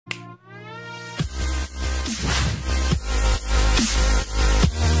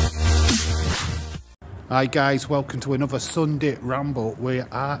Hi guys, welcome to another Sunday Ramble. We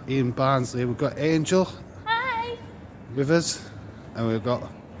are in Barnsley. We've got Angel. Hi. With us, and we've got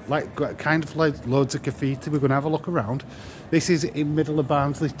kind of like loads of graffiti. We're going to have a look around. This is in middle of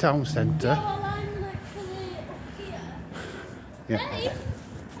Barnsley Town Centre. Yeah, well, I'm literally up here. Yeah. Hey,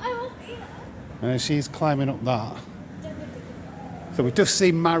 I'm up here. And she's climbing up that. So we've just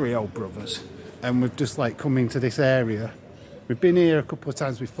seen Mario Brothers, and we've just like come into this area. We've been here a couple of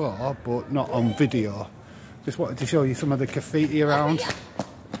times before, but not on video. Just wanted to show you some of the graffiti around.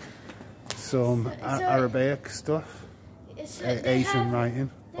 Some Arabic stuff, Asian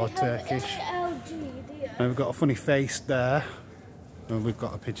writing, or Turkish. And we've got a funny face there, and we've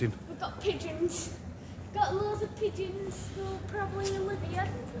got a pigeon. We've got pigeons. Got loads of pigeons who probably live here.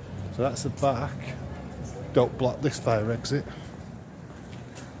 So that's the back. Don't block this fire exit.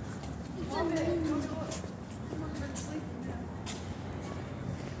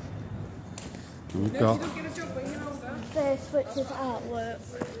 We've got this, which is artwork.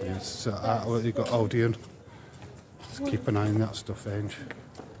 yes, so artwork. You've got Odeon. Just keep an eye on that stuff, Ange.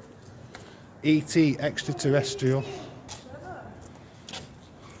 E.T. extraterrestrial.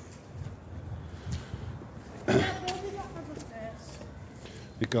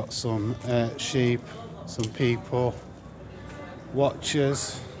 We've got some sheep, some people,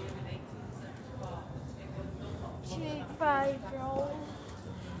 watchers.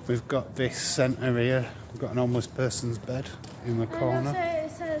 We've got this centre here. We've got an homeless person's bed in the corner. And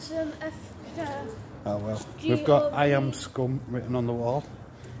it says Oh well. We've got "I am scum" written on the wall.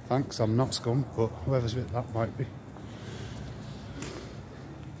 Thanks, I'm not scum, but whoever's written that might be.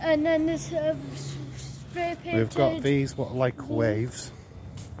 And then there's spray painted. We've got these, what are like waves.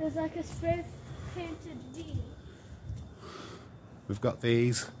 There's like a spray painted V. We've got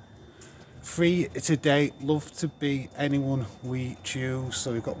these. Free to date, love to be anyone we choose.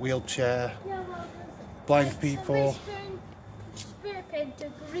 So we've got wheelchair, blind people. Spray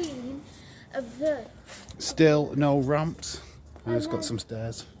painted green of the. Still no ramps. And it's got some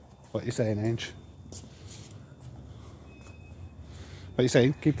stairs. What are you saying, Ange? What are you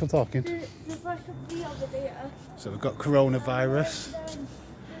saying? Keep on talking. There's like a V over there. So we've got coronavirus.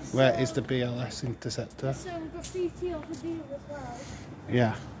 Where is the BLS interceptor? There's some graffiti over there as well.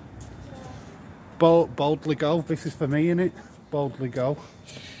 Yeah. Boldly go. This is for me, innit? Boldly go.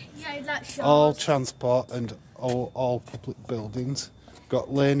 Yeah, that's yours. All transport and all public buildings.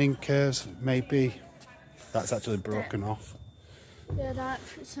 Got learning curves, maybe. That's actually broken off. Yeah,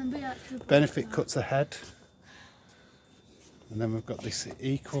 somebody actually. Benefit cuts ahead. And then we've got this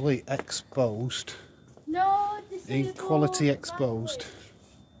equally exposed. No, Equality exposed.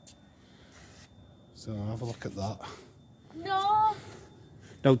 So have a look at that. No.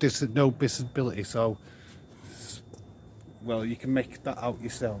 No disability, so well, you can make that out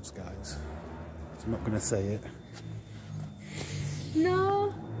yourselves, guys. So I'm not going to say it.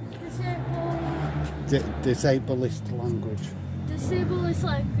 No. Disablist language. Disablist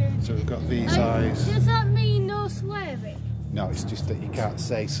language. So we've got these eyes. Does that mean no swearing? No, it's just that you can't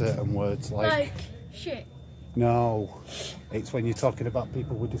say certain words like shit. No, it's when you're talking about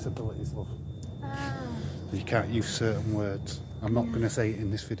people with disabilities, love. You can't use certain words. I'm not going to say it in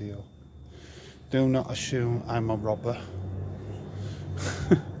this video. Do not assume I'm a robber.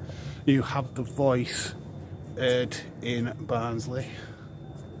 You have the voice heard in Barnsley.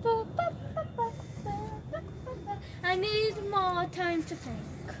 I need more time to think.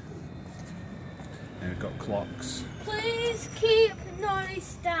 And we've got clocks. Please keep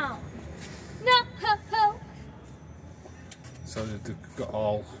noise down. No. So they've got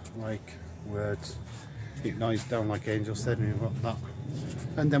all like words. Keep noise down, like Angel said, and we've got that.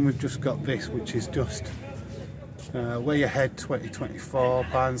 And then we've just got this, which is just way ahead 2024,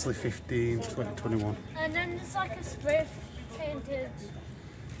 Barnsley 15, 2021. And then there's like a spray painted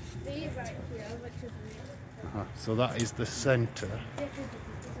V right here, which is weird. So that is the centre.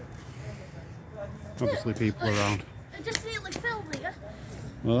 Obviously people around. I just nearly fell here.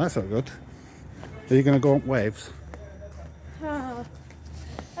 Well, that's not good. Are you going to go up waves? I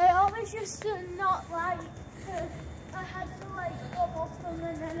always used to not like, I had to like go off them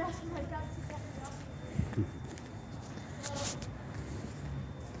and then ask my dad to get me off.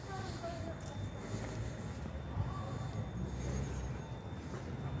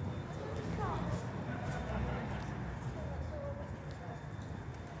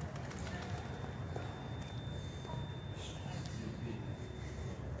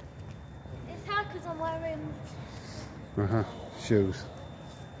 It's hard because I'm wearing Shoes.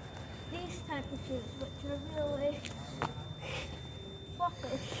 these type of shoes, which are really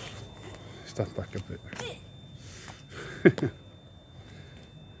floppy. Stand back a bit.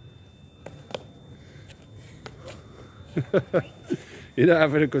 You're not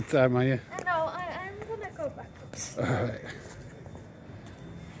having a good time, are you? No, I'm gonna go backwards. Alright.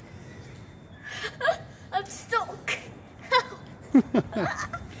 I'm stuck.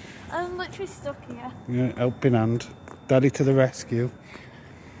 I'm literally stuck here. Yeah, helping hand. Daddy to the rescue.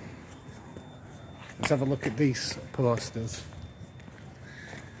 Let's have a look at these posters.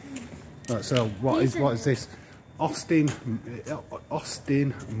 Right, so what is this? Austin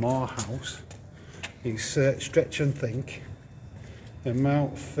Morehouse. It's Stretch and Think.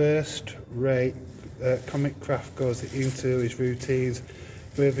 Amount first rate comic craft goes into his routines,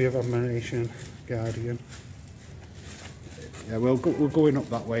 worthy of admiration, Guardian. Yeah, we're going up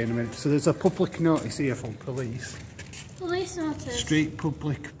that way in a minute. So there's a public notice here from police. Police notice. Street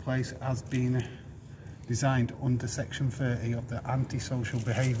public place has been designed under Section 30 of the Anti-Social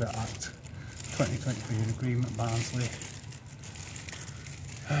Behaviour Act 2023 in agreement Barnsley.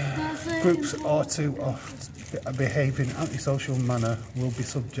 Groups or to behave in antisocial manner will be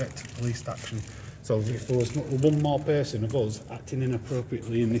subject to police action. So if there was one more person of us acting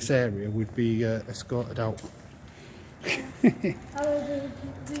inappropriately in this area, we'd be escorted out.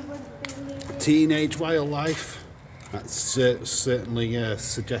 Teenage wildlife. That certainly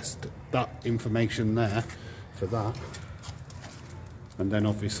suggests that information there for that. And then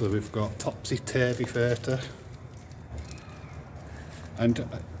obviously we've got Topsy-Turvy Theatre. And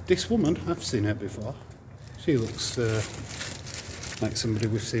this woman, I've seen her before. She looks like somebody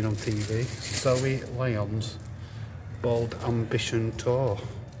we've seen on TV. Zoe Lyons, Bold Ambition Tour.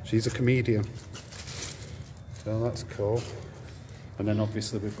 She's a comedian. So that's cool. And then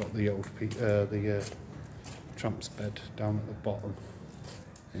obviously we've got the old the tramp's bed down at the bottom.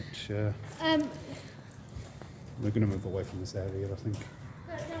 Which we're going to move away from this area, I think.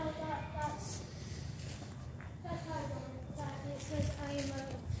 That's it says I am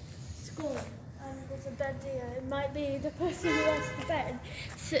a school and there's a bed here. It might be the person who has the bed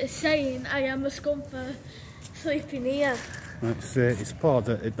saying I am a scum for sleeping here. It's poor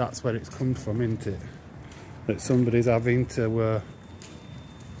that that's where it's come from, isn't it? That somebody's having to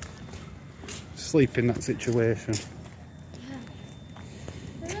sleep in that situation.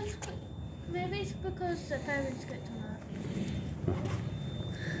 Yeah. Maybe it's because the parents get to that.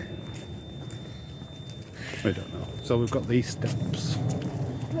 We don't know. So we've got these steps.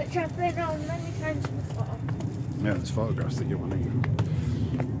 Which I've been on many times before. Yeah, there's photographs that you want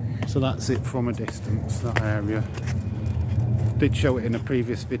to. So that's it from a distance, that area. Did show it in a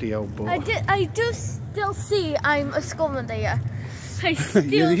previous video, but I do still see I'm a scummer there. I still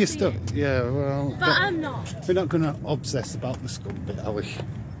you're see stuck. it. Yeah, well. But I'm not. We're not going to obsess about the scum bit, are we?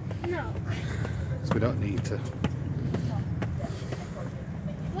 No. Because we don't need to.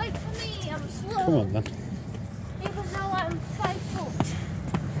 Wait for me, I'm slow. Come on then. Even though I'm 5 foot.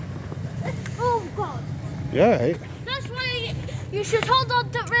 Oh God. Yeah, right. That's why you should hold on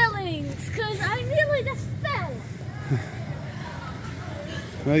to railings, because I nearly just fell.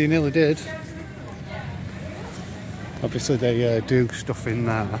 Well, you nearly did. Obviously they do stuff in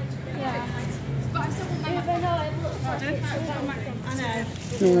there. Yeah. Even though it looks like it's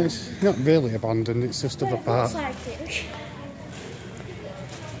abandoned. No, it's not really abandoned, it's just of a part. It looks like it.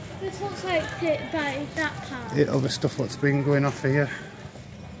 This looks like it by that part. The other stuff that's been going off here.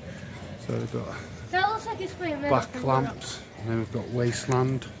 So we've got That looks like it's being made back lamps, and then we've got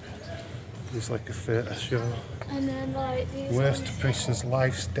Wasteland. There's like a theatre show. And then like these Worst ones. Prisoners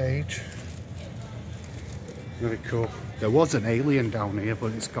live stage. Very cool. There was an alien down here,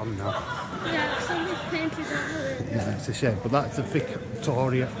 but it's gone now. Yeah, somebody's painted over it. Yeah, it's a shame, but that's a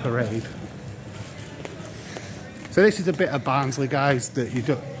Victoria parade. So this is a bit of Barnsley, guys, that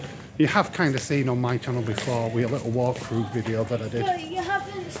you have kind of seen on my channel before with a little walkthrough video that I did. But you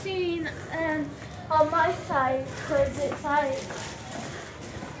haven't seen on my side, because it's like,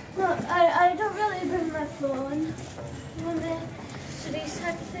 look, I don't really bring my phone to these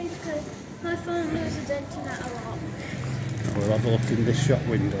type of things, because my phone uses internet a lot. We'll have a look in this shop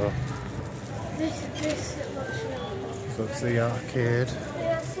window. This looks really good. So it's the arcade.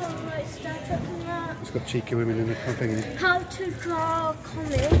 There's some like Star Trek and that. It's got cheeky women in the thing. How to draw a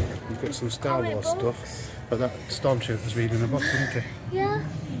comic. You've got some Star Comic Wars books. stuff. But that Stormtrooper's reading a book, isn't he? Yeah.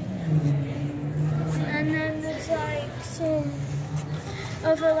 And then there's like some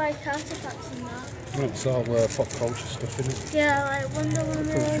other like artifacts and that. Well, it's all pop culture stuff, isn't it? Yeah, like Wonder Woman.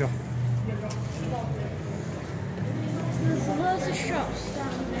 Culture. There's loads of shops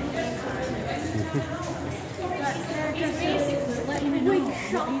down there. Like big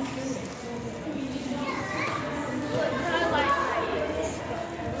shops.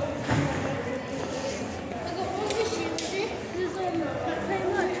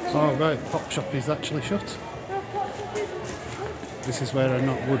 Oh right, Pop Shop is actually shut. No, Pop Shop is This is where I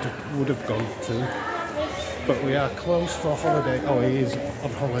would have gone to. But we are closed for holiday. Oh, he is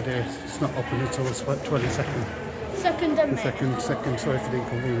on holiday. It's not open until the 22nd. Second of May. Second, sorry for the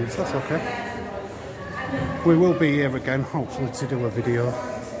inconvenience. That's okay. We will be here again, hopefully, to do a video.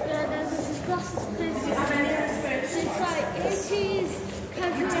 Yeah, there's this glasses place. It's like 80s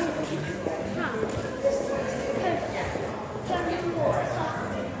casual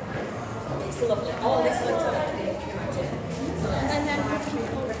It's lovely. All this looks and then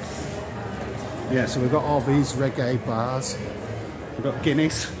yeah, so we've got all these reggae bars. We've got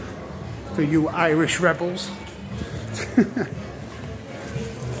Guinness for you Irish rebels.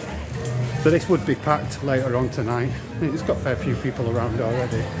 So this would be packed later on tonight. It's got a fair few people around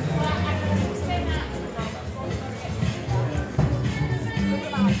already.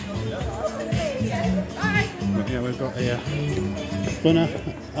 But yeah, we've got here. Gonna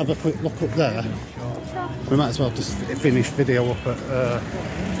have a quick look up there. We might as well just finish video up at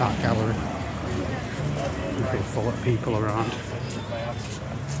that gallery. It's full of people around.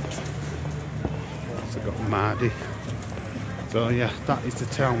 So we've got Mardy. So yeah, that is the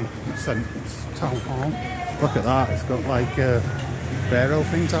town hall. Look at that, it's got like barrel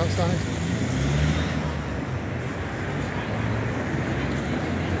things outside.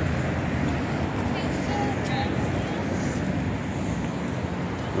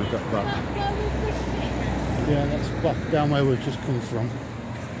 We've got that. Yeah, that's back down where we've just come from.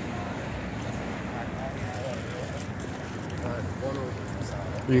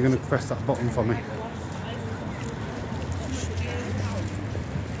 Are you going to press that button for me?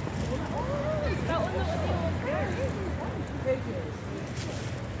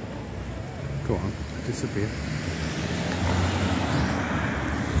 Go on, disappear.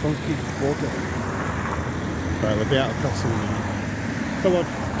 Funky water. Right, we'll be out of crossing now. Come on.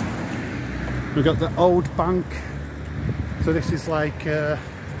 We've got the old bank. So this is like...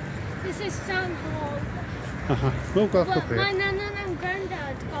 This is Town Hall. We'll go up here. My nana and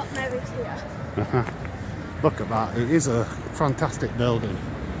granddad got married here. Look at that, it is a fantastic building.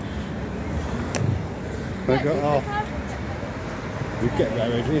 We've got all... We'd get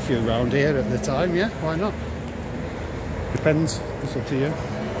married if you're around here at the time, yeah, why not? Depends, it's up to you.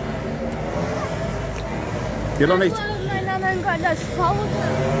 You'll only... My nana and granddad's father.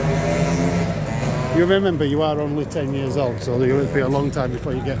 You remember you are only 10 years old, so it will be a long time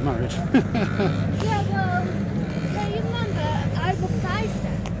before you get married. Yeah, well, can you remember I was 5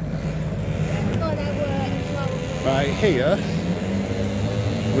 then? When I were 12. Right here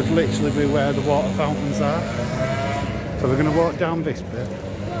would literally be where the water fountains are. So we're going to walk down this bit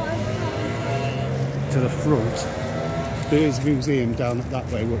to the front. There's a museum down that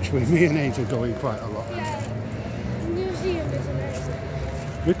way, which me and Age are going quite a lot. Yeah, the museum is amazing.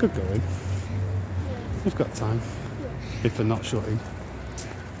 We could go in. We've got time. Yeah. If they're not shutting.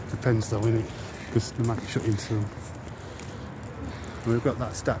 Depends though, innit? Because they might be shutting soon. And we've got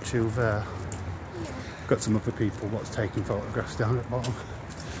that statue there. Yeah. Got some other people what's taking photographs down at the bottom.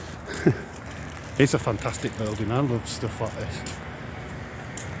 It's a fantastic building, I love stuff like this.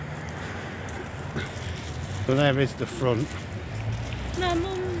 So there is the front. My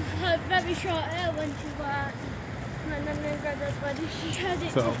mum had very short hair when she was my nana and granddad's wedding. She had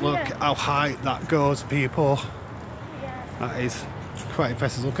it. So look how high that goes, people. Yeah. That is quite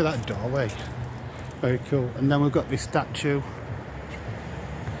impressive. Look at that doorway. Very cool. And then we've got this statue.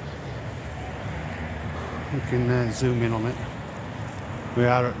 We can zoom in on it. We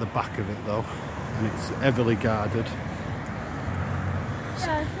are at the back of it though. And it's heavily guarded. Yeah,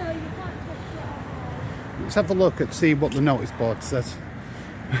 so you can't touch it. Let's have a look at see what the notice board says.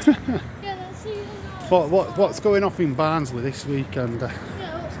 Yeah, let's see the notice What's going off in Barnsley this weekend? Yeah,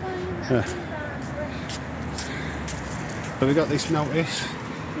 what's going on in Barnsley? So we got this notice.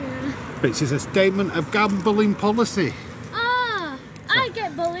 Yeah. Which is a statement of gambling policy. Ah, I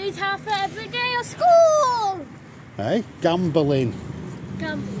get bullied half every day at school. Hey, gambling.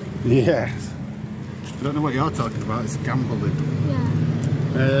 Gambling. Yes. I don't know what you're talking about, it's gambling.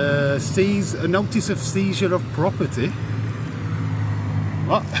 Yeah. Seize a notice of seizure of property.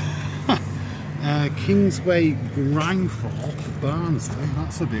 What? Kingsway Grindfall, Barnsley,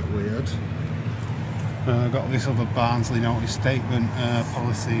 that's a bit weird. Got this other Barnsley notice statement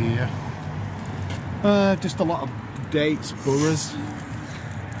policy here. Just a lot of dates, boroughs.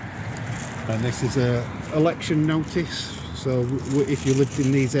 And this is a election notice. So if you lived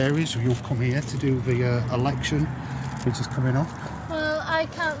in these areas, you'll come here to do the election, which is coming up. Well, I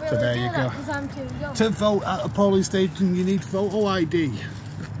can't really So there do you that go. because I'm too young. To vote at a polling station, you need photo ID.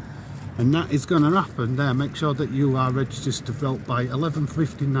 And that is going to happen there. Make sure that you are registered to vote by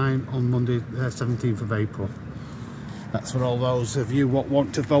 11:59 on Monday, 17th of April. That's for all those of you what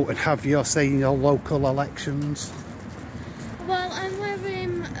want to vote and have your say in your local elections. Well, I'm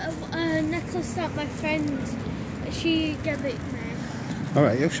wearing a necklace that my friend, she gave it me.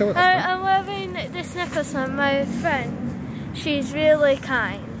 Alright, you show it. I'm wearing this necklace and my friend, she's really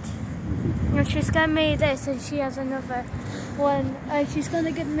kind. And she's going to me this, and she has another one, and she's going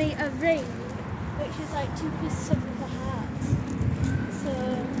to give me a ring, which is like 2 pieces of a heart. So,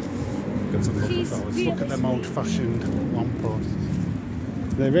 Got some look at those. Really look at them old-fashioned lampposts.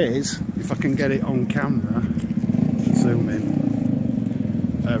 There is, if I can get it on camera, zoom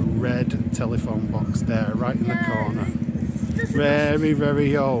in, a red telephone box there, right in the corner. Very,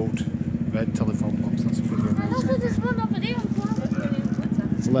 very old red telephone box. That's pretty amazing. There's one over there.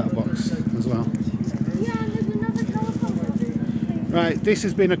 It's a letterbox as well. Yeah, and there's another telephone box. Right, this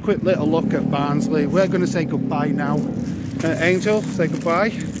has been a quick little look at Barnsley. We're going to say goodbye now. Angel, say goodbye.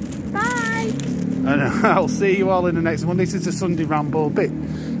 Bye. And I'll see you all in the next one. This is a Sunday Ramble, bit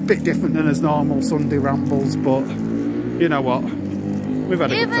different than as normal Sunday Rambles, but you know what? We've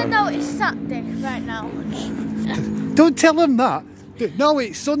had a good time. Even though it's Saturday right now. Don't tell them that. No,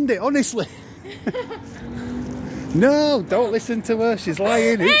 it's Sunday, honestly. No, don't listen to her. She's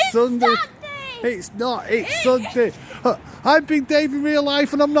lying. It's Sunday. Saturday. It's not. It's Sunday. I'm Big Dave in real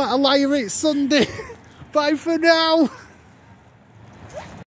life and I'm not a liar. It's Sunday. Bye for now.